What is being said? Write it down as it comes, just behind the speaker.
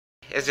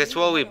Is this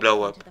wall we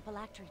blow up?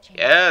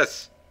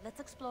 Yes. Let's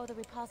explore the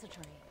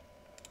repository.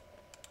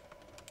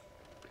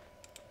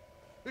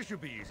 This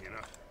should be easy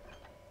enough.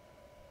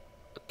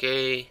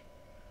 Okay.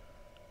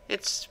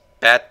 It's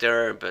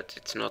better, but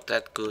it's not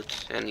that good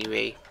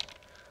anyway.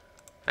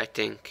 I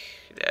think.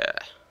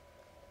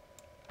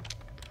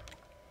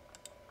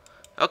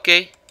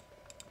 Okay.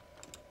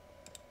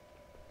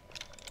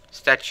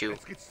 Statue.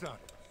 Let's get started.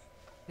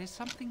 There's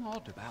something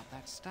odd about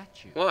that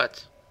statue.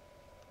 What?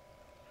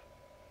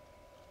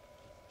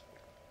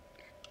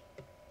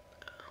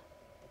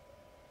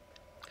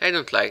 I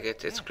don't like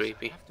it. It's Yes,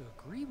 creepy. I have to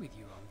agree with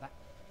you on that.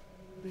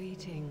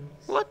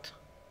 Greetings. What?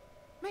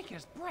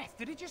 Maker's breath.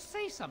 Did it just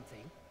say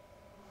something?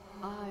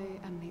 I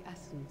am the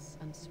essence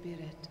and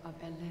spirit of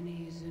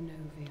Eleni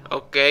Zenovia.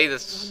 Okay,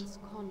 that's Once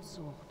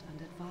consort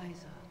and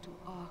advisor to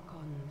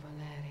Archon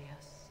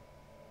Valerius.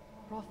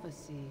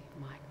 Prophecy,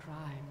 my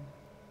crime.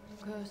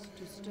 Cursed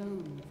to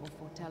stone for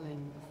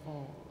foretelling the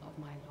fall of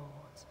my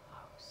lord's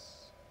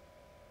house.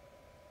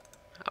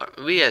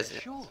 we is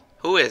it? Sure.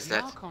 Who is The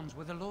that? Archons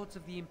were the lords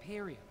of the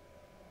Imperium.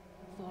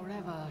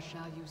 Forever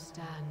shall you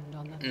stand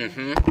on the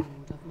Mhm.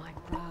 threshold of my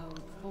proud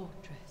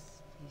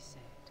fortress, he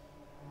said,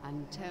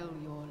 and tell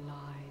your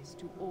lies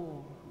to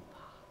all who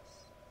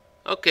pass.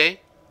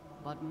 Okay.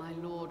 But my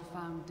lord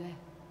found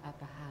death at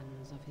the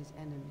hands of his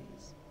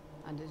enemies,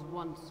 and his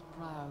once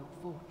proud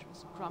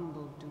fortress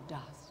crumbled to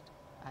dust,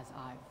 as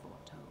I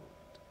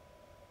foretold.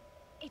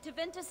 A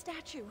Tevinter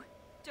statue.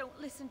 Don't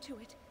listen to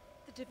it.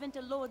 The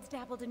Tevinter lords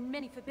dabbled in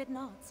many forbidden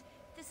arts.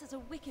 This is a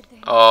wicked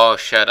thing. Oh,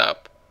 shut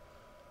up.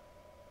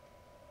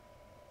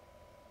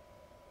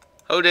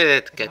 How did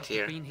it It get must have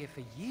here? been here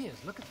for years.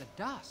 Look at the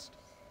dust.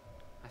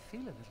 I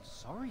feel a little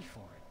sorry for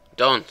it.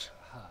 Don't.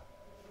 Her.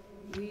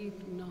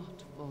 Weep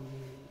not for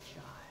me,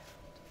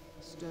 child.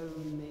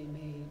 Stone they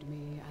made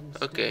me, and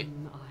stone Okay.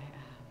 I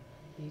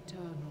am,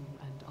 eternal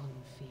and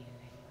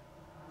unfeeling.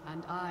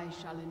 And I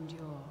shall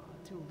endure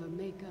till the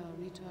Maker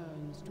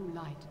returns to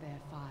light their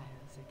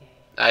fires again.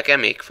 I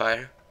can make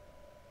fire.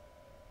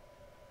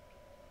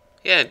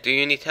 Yeah, do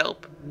you need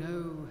help?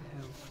 No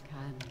help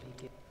can be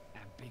given.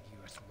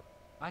 Ambiguous.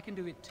 I can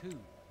do it too.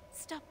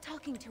 Stop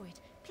talking to it.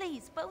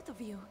 Please, both of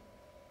you.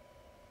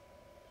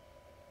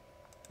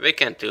 We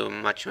can't do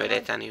much with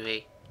it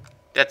anyway.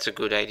 That's a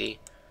good idea.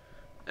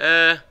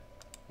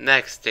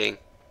 Next thing.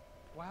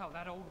 Wow,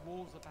 that old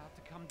wall's about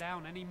to come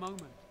down any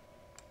moment.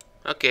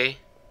 Okay.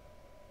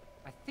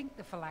 I think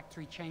the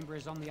phylactery chamber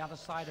is on the other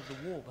side of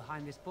the wall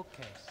behind this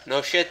bookcase.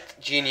 No shit,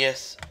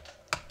 genius.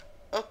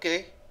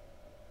 Okay.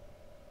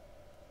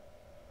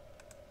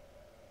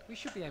 We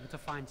should be able to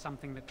find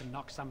something that can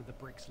knock some of the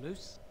bricks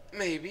loose.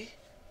 Maybe.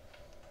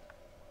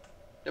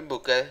 The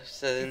book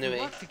is in the If we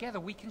way. work together,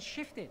 we can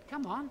shift it.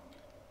 Come on.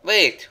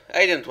 Wait,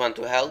 I don't want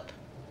to help.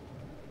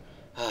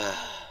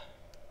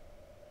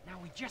 Now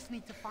we just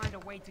need to find a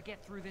way to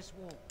get through this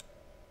wall.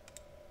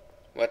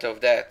 What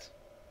of that?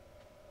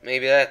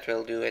 Maybe that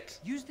will do it.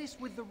 Use this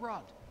with the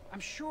rod. I'm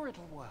sure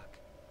it'll work.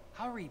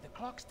 Hurry, the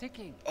clock's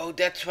ticking. Oh,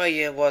 that's why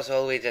he was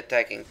always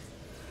attacking.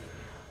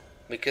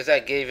 Because I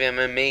gave him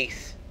a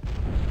mace.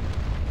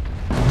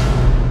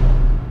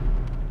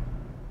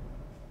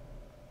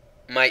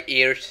 My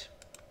ears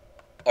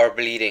are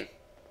bleeding.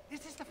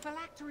 This is the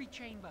phylactery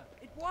chamber.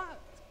 It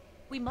worked.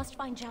 We must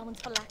find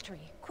ggyouwin's phylactery.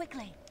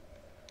 Quickly.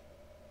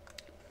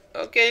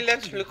 Okay,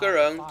 let's Pretty look hard to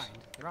around. find.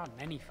 There aren't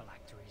many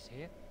phylacteries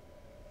here.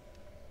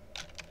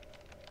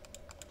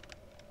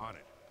 On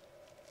it.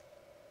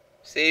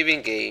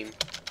 Saving game.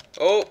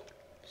 Oh!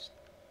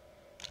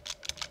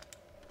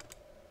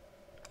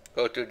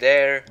 Go to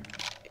there.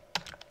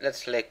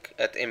 Let's look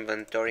at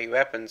inventory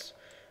weapons.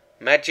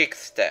 Magic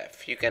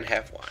staff. You can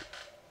have one.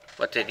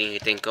 What did you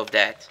think of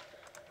that?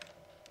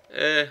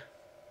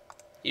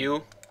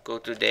 You go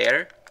to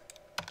there.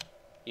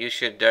 You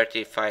should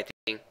dirty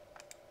fighting.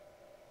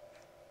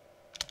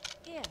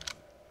 Here.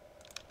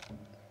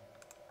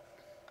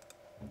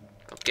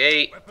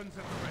 Okay. Weapons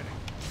at the ready.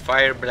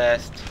 Fire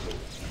blast.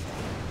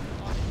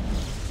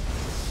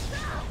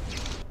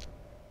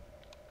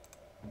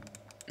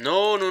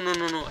 No, no, no,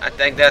 no, no.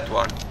 Attack that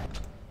one.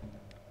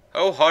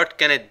 How hard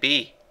can it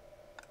be?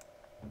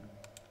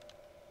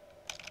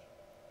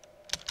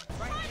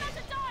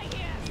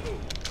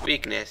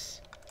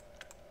 Weakness.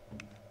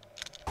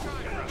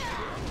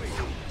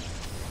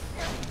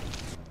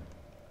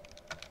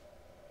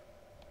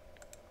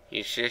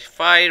 You should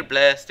fire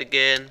blast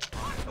again.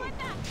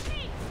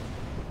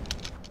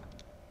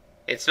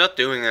 It's not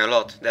doing a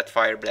lot, that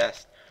fire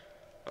blast.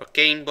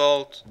 Arcane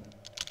bolt.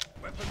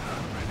 Weapons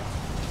at the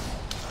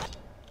ready.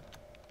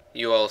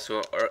 You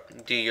also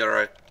do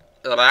your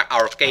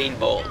arcane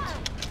bolt.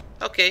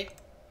 Okay,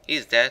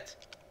 he's dead.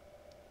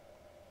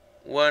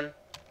 One.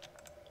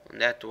 On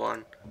that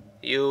one.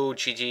 You,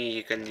 GG,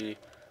 you can do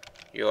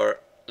your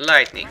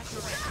lightning.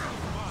 Is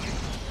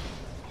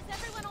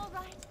everyone all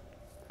right?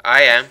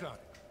 I am. Started.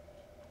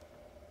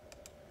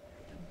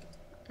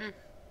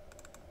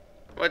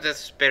 What is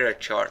spirit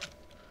chart?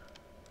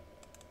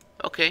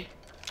 Okay.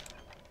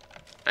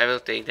 I will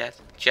take that.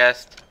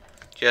 Just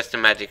a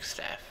magic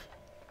staff.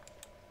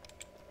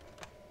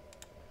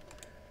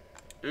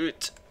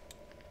 Oot.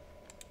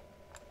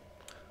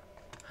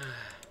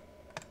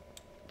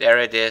 There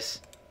it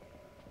is.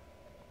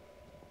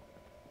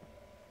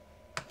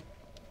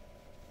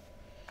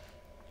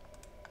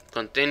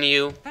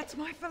 Continue. That's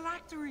my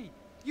phylactery!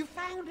 You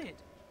found it!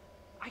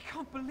 I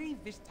can't believe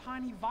this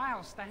tiny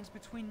vial stands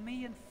between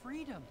me and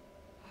freedom.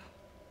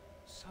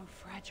 So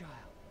fragile.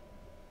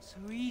 So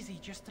easy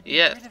just to be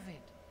rid of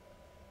it.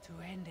 To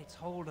end its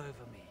hold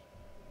over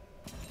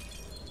me.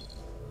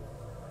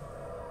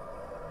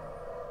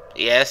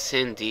 Yes,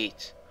 indeed.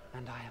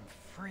 And I am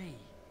free.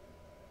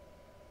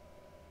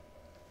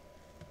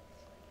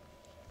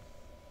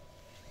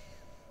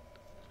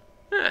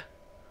 Huh.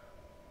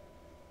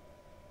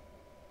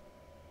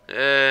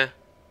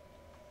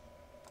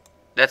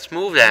 Let's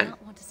move I do then.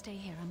 not want to stay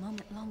here a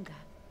moment longer.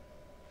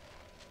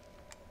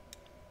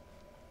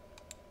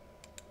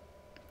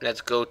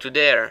 Let's go to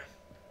there.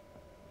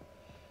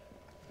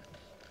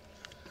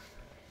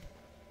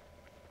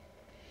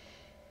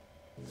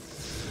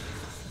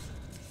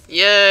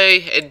 Yay,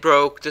 it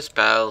broke the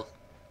spell.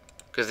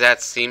 Cause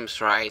that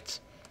seems right.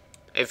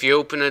 If you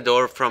open a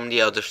door from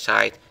the other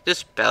side, the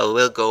spell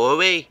will go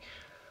away.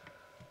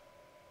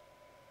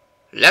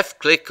 Left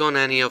click on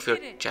any of your I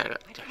can't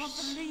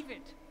characters. believe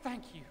it!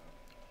 Thank you.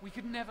 We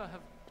could never have...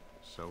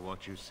 So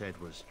what you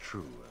said was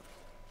true.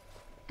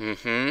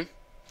 Mm-hmm.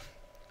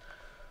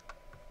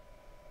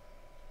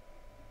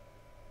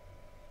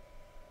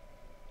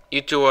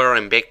 You two are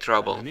in big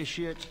trouble. An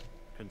initiate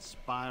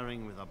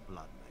conspiring with a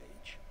blood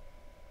mage.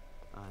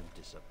 I'm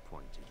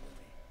disappointed,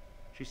 Lily.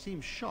 She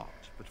seems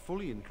shocked, but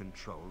fully in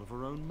control of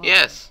her own mind.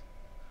 Yes.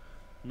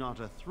 Not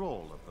a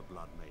thrall of the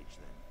blood mage,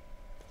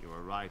 then. You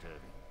were right,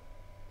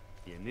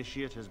 Irving. The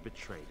initiate has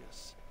betrayed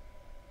us.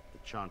 The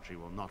Chantry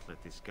will not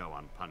let this go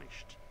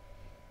unpunished.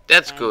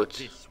 That's And good.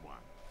 this one.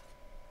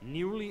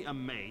 Newly a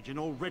mage and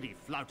already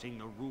flouting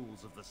the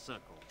rules of the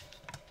circle.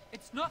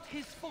 It's not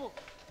his fault.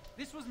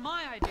 This was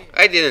my idea.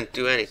 I didn't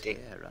do anything.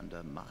 They're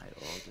under my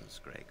orders,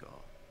 Gregor.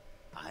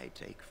 I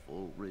take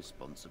full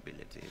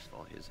responsibility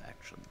for his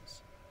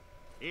actions.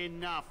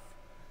 Enough!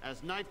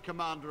 As Knight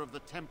Commander of the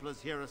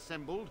Templars here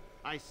assembled,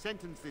 I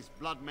sentence this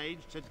blood mage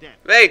to death.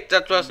 Wait,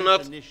 that was And not...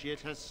 this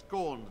initiate has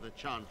scorned the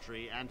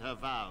Chantry and her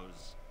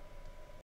vows.